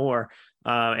 if not more.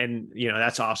 And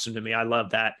that's awesome to me. I love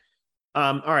that.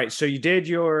 All right. So you did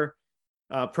your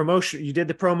promotion, you did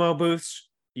the promo booths,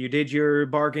 you did your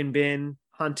bargain bin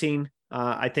hunting.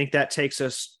 I think that takes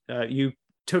us, you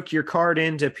took your card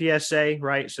into PSA,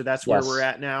 right? So that's where we're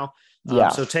at now. Yeah.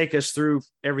 So take us through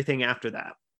everything after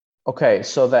that. Okay,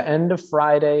 so the end of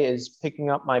Friday is picking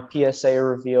up my PSA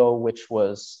reveal, which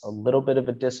was a little bit of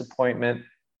a disappointment.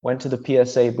 Went to the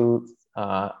PSA booth.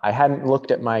 I hadn't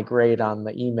looked at my grade on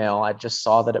the email. I just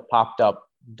saw that it popped up.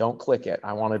 Don't click it.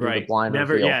 I want to do the blind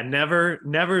reveal. Yeah,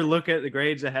 never look at the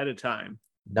grades ahead of time.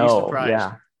 No, be surprised.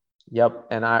 Yeah. Yep,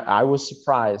 and I was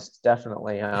surprised,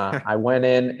 definitely. I went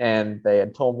in and they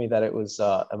had told me that it was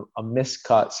a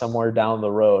miscut somewhere down the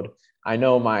road. I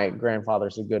know my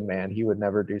grandfather's a good man. He would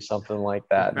never do something like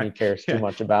that, and he cares too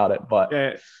much about it. But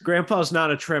Grandpa's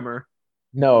not a trimmer.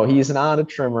 No, he's not a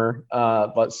trimmer,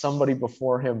 but somebody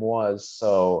before him was.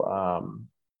 So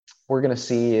we're gonna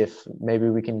see if maybe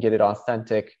we can get it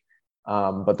authentic.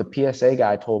 But the PSA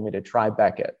guy told me to try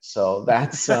Beckett, so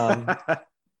that's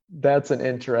an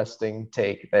interesting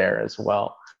take there as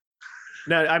well.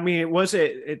 Now, I mean, was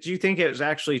it? Do you think it was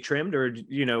actually trimmed, or do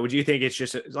you think it's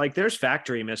just like there's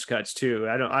factory miscuts too?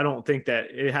 I don't think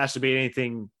that it has to be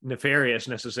anything nefarious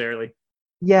necessarily.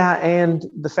 Yeah, and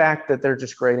the fact that they're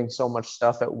just grading so much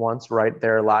stuff at once right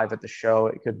there live at the show,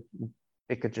 it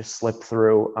could just slip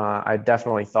through. I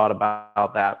definitely thought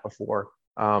about that before,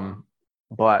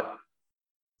 but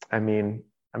I mean,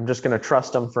 I'm just going to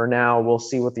trust them for now. We'll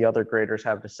see what the other graders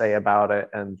have to say about it,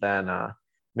 and then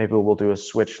maybe we'll do a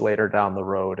switch later down the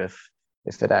road if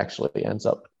it actually ends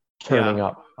up turning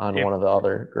up on one of the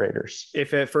other graders.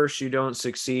 If at first you don't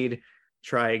succeed,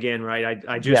 try again. Right?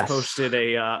 I just posted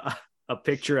a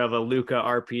picture of a Luca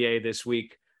RPA this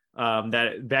week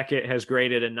that Beckett has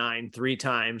graded a 9 3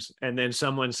 times, and then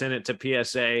someone sent it to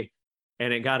PSA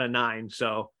and it got a 9.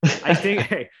 So I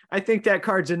think that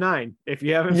card's a 9 if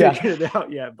you haven't figured it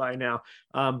out yet by now.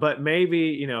 But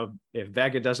maybe, if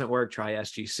Beckett doesn't work, try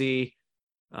SGC.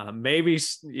 Maybe,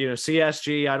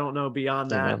 CSG. I don't know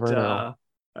beyond that.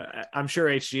 I'm sure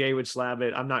HGA would slab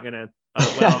it. I'm not going to,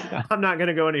 I'm not going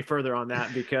to go any further on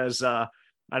that because I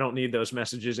don't need those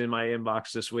messages in my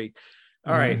inbox this week.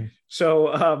 All right.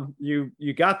 So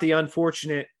you got the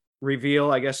unfortunate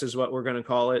reveal, I guess is what we're going to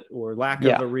call it, or lack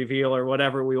of a reveal or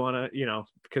whatever we want to,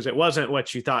 because it wasn't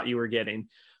what you thought you were getting.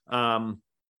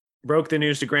 Broke the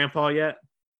news to Grandpa yet?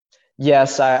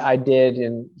 Yes, I did.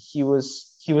 And he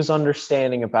was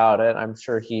understanding about it. I'm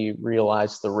sure he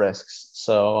realized the risks.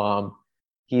 So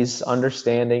he's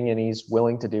understanding and he's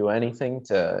willing to do anything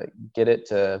to get it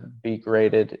to be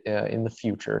graded in the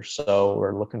future. So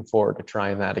we're looking forward to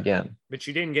trying that again. But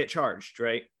you didn't get charged,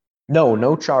 right?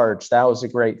 No charge. That was a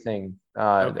great thing.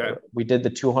 Okay. We did the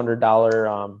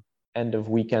 $200 end of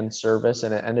weekend service,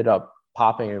 and it ended up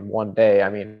popping in one day. I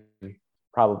mean,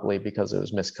 probably because it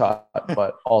was miscut,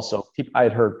 but also I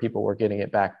had heard people were getting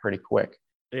it back pretty quick.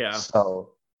 Yeah.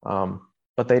 So,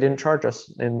 but they didn't charge us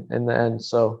in the end.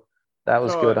 So that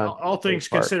was good. On all things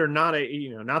considered, not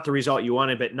the result you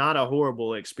wanted, but not a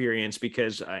horrible experience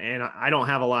because, and I don't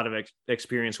have a lot of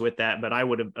experience with that, but I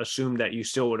would have assumed that you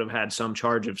still would have had some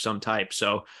charge of some type.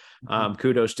 So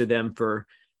kudos to them for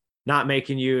not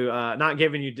making you, not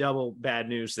giving you double bad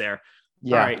news there.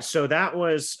 Yeah. All right. So that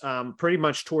was pretty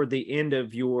much toward the end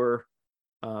of your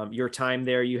time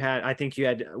there. I think you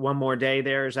had one more day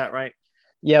there. Is that right?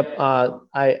 Yep.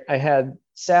 I had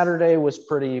Saturday was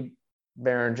pretty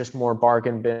barren, just more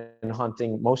bargain bin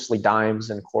hunting, mostly dimes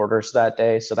and quarters that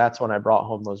day. So that's when I brought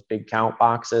home those big count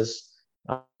boxes.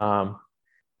 And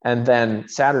then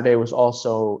Saturday was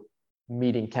also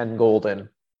meeting Ken Golden,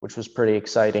 which was pretty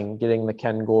exciting, getting the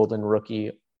Ken Golden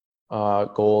rookie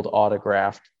gold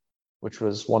autographed, which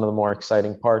was one of the more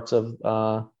exciting parts of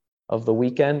the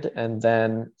weekend. And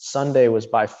then Sunday was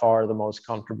by far the most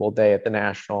comfortable day at the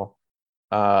National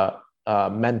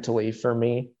mentally for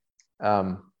me.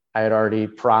 I had already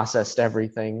processed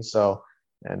everything,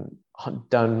 and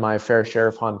done my fair share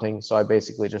of hunting. So I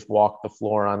basically just walked the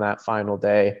floor on that final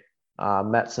day,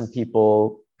 met some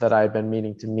people that I had been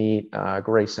meaning to meet,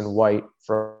 Grayson White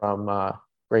from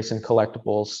Grayson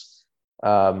Collectibles,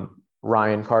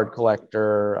 Ryan Card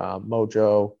Collector,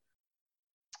 Mojo,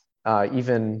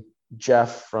 even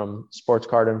Jeff from Sports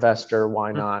Card Investor.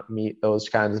 Why not meet those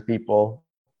kinds of people,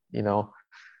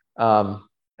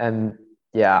 and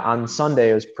yeah, on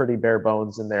Sunday, it was pretty bare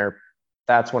bones in there.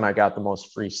 That's when I got the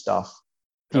most free stuff.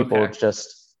 People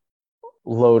just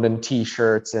loading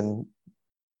T-shirts and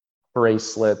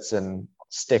bracelets and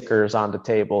stickers onto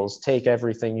tables. Take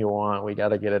everything you want. We got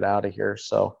to get it out of here.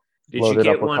 So did you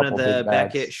get one of the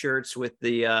Beckett shirts with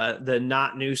the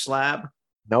not new slab?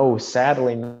 No,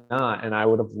 sadly not. And I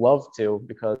would have loved to,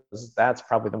 because that's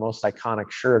probably the most iconic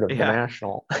shirt of the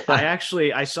National.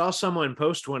 I saw someone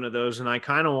post one of those and I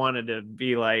kind of wanted to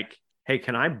be like, hey,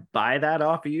 can I buy that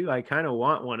off of you? I kind of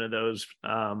want one of those.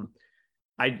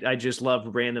 I just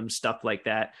love random stuff like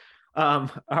that. All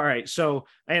right. So,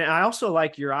 and I also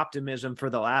like your optimism for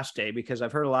the last day, because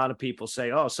I've heard a lot of people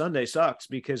say, oh, Sunday sucks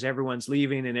because everyone's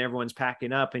leaving and everyone's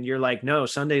packing up. And you're like, no,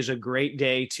 Sunday's a great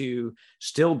day to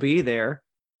still be there,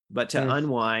 but to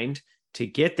unwind, to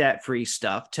get that free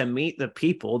stuff, to meet the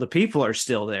people. The people are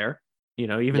still there,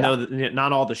 even though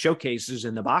not all the showcases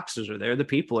and the boxes are there, the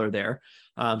people are there.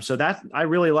 So I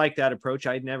really like that approach.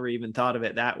 I'd never even thought of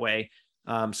it that way.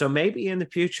 So maybe in the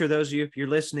future, those of you, if you're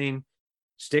listening,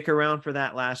 stick around for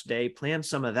that last day, plan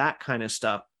some of that kind of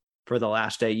stuff for the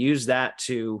last day. Use that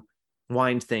to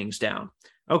wind things down.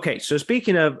 Okay, so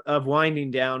speaking of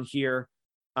winding down here,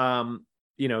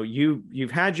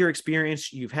 you've had your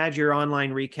experience, you've had your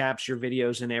online recaps, your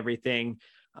videos and everything.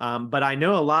 But I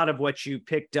know a lot of what you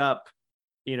picked up,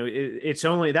 it's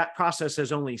only that process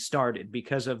has only started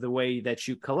because of the way that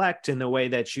you collect and the way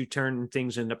that you turn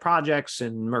things into projects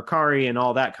and Mercari and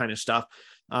all that kind of stuff.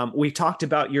 We talked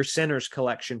about your Centers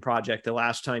collection project the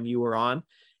last time you were on,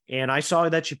 and I saw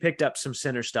that you picked up some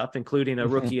Center stuff, including a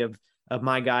rookie of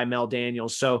my guy, Mel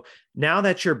Daniels. So now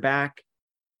that you're back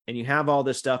and you have all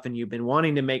this stuff and you've been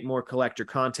wanting to make more collector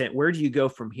content, where do you go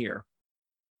from here?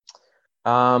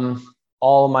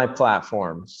 All my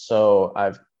platforms. So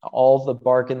all the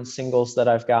bargain singles that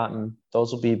I've gotten,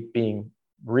 those will be being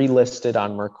relisted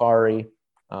on Mercari,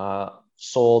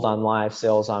 sold on live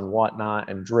sales on Whatnot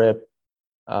and Drip,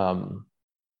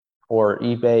 or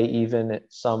eBay. Even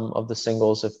some of the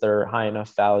singles, if they're high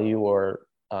enough value or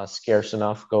scarce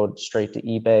enough, go straight to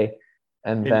eBay.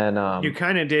 And then you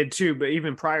kind of did too, but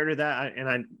even prior to that, and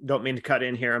I don't mean to cut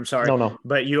in here, I'm sorry. No.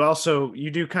 But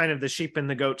you do kind of the sheep and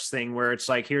the goats thing where it's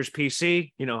like, here's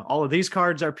PC, all of these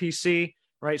cards are PC,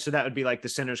 right? So that would be like the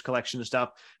Centers collection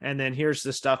stuff. And then here's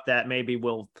the stuff that maybe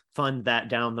will fund that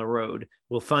down the road.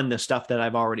 Will fund the stuff that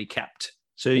I've already kept.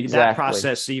 So exactly. That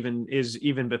process is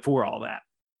even before all that.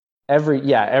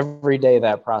 Every day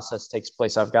that process takes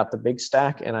place. I've got the big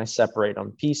stack and I separate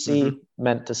them. PC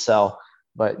meant to sell.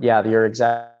 But yeah, you're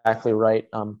exactly right.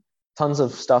 Tons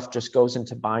of stuff just goes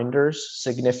into binders,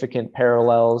 significant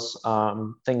parallels,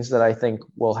 things that I think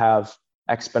will have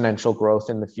exponential growth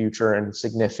in the future and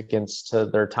significance to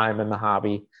their time in the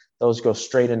hobby. Those go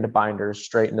straight into binders,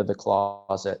 straight into the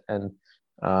closet. And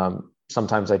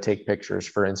sometimes I take pictures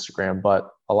for Instagram, but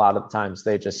a lot of the times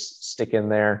they just stick in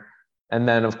there. And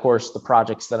then, of course, the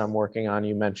projects that I'm working on,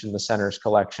 you mentioned the Centers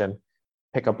collection,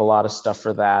 pick up a lot of stuff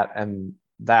for that. And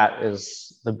that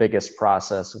is the biggest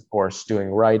process, of course, doing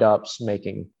write-ups,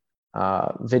 making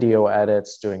video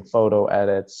edits, doing photo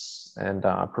edits, and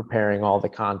preparing all the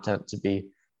content to be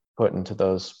put into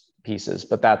those pieces.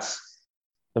 But that's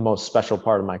the most special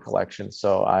part of my collection,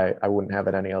 so I wouldn't have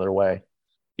it any other way.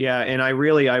 Yeah, and I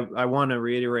want to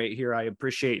reiterate here, I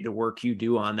appreciate the work you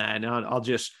do on that. And I'll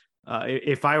just,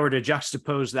 if I were to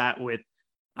juxtapose that with,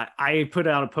 I put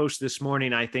out a post this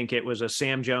morning, I think it was a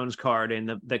Sam Jones card,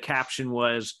 and the caption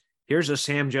was, here's a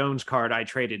Sam Jones card I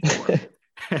traded for.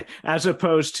 As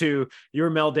opposed to your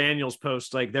Mel Daniels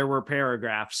post, like there were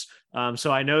paragraphs.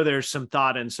 So I know there's some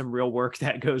thought and some real work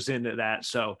that goes into that.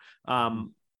 So, a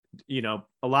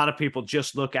lot of people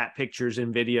just look at pictures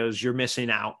and videos. You're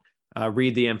missing out.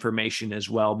 Read the information as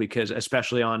well, because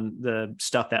especially on the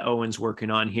stuff that Owen's working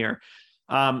on here.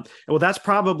 Well, that's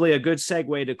probably a good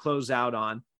segue to close out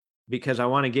on, because I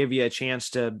want to give you a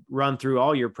chance to run through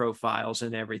all your profiles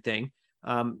and everything.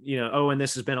 Owen,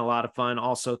 this has been a lot of fun.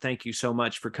 Also, thank you so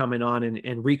much for coming on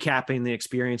and recapping the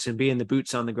experience and being the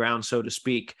boots on the ground, so to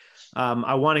speak.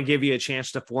 I want to give you a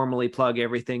chance to formally plug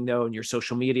everything, though, and your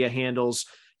social media handles.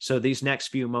 So these next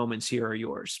few moments here are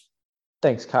yours.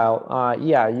 Thanks, Kyle.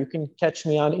 You can catch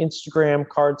me on Instagram,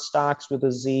 Cardstocks with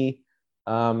a Z.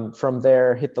 From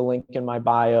there, hit the link in my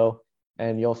bio,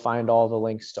 and you'll find all the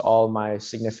links to all my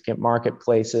significant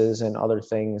marketplaces and other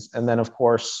things. And then, of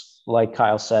course, like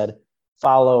Kyle said,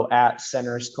 follow at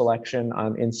Centers Collection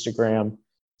on Instagram.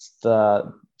 It's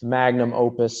the magnum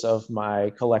opus of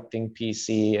my collecting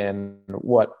PC and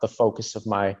what the focus of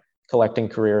my collecting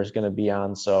career is going to be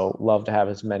on. So love to have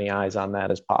as many eyes on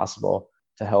that as possible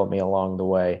to help me along the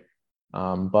way.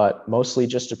 But mostly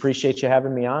just appreciate you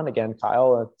having me on again,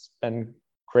 Kyle. It's been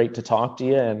great to talk to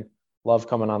you, and love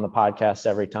coming on the podcast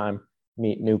every time,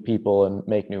 meet new people and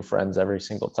make new friends every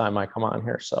single time I come on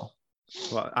here. So.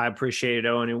 Well, I appreciate it,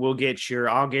 Owen, and I'll get your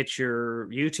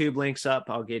YouTube links up.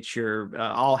 I'll get your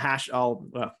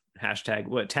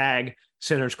tag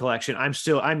Centers Collection.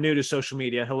 I'm new to social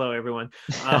media. Hello, everyone.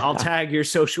 I'll tag your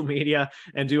social media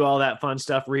and do all that fun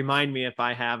stuff. Remind me if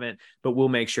I haven't, but we'll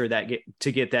make sure that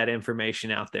get that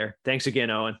information out there. Thanks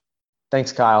again, Owen.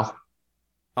 Thanks, Kyle.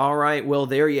 All right. Well,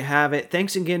 there you have it.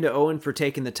 Thanks again to Owen for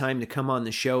taking the time to come on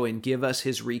the show and give us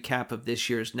his recap of this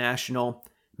year's National.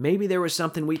 Maybe there was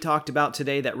something we talked about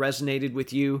today that resonated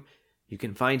with you. You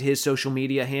can find his social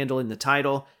media handle in the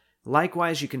title.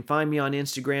 Likewise, you can find me on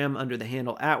Instagram under the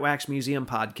handle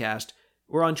 @WaxMuseumPodcast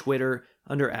or on Twitter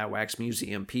under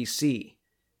 @WaxMuseumPC.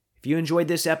 If you enjoyed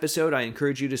this episode, I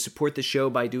encourage you to support the show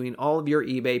by doing all of your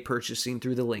eBay purchasing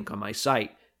through the link on my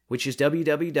site, which is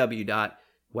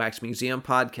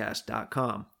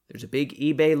www.waxmuseumpodcast.com. There's a big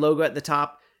eBay logo at the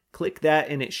top. Click that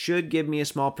and it should give me a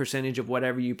small percentage of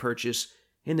whatever you purchase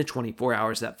in the 24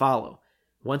 hours that follow.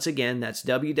 Once again, that's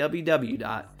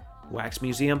www.waxmuseumpodcast.com.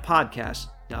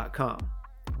 waxmuseumpodcast.com.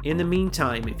 In the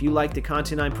meantime, if you like the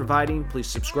content I'm providing, please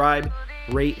subscribe,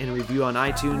 rate, and review on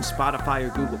iTunes, Spotify,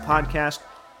 or Google Podcast.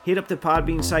 Hit up the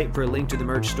Podbean site for a link to the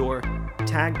merch store.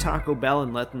 Tag Taco Bell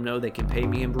and let them know they can pay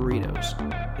me in burritos.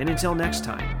 And until next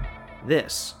time,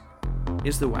 this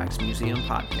is the Wax Museum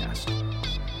Podcast.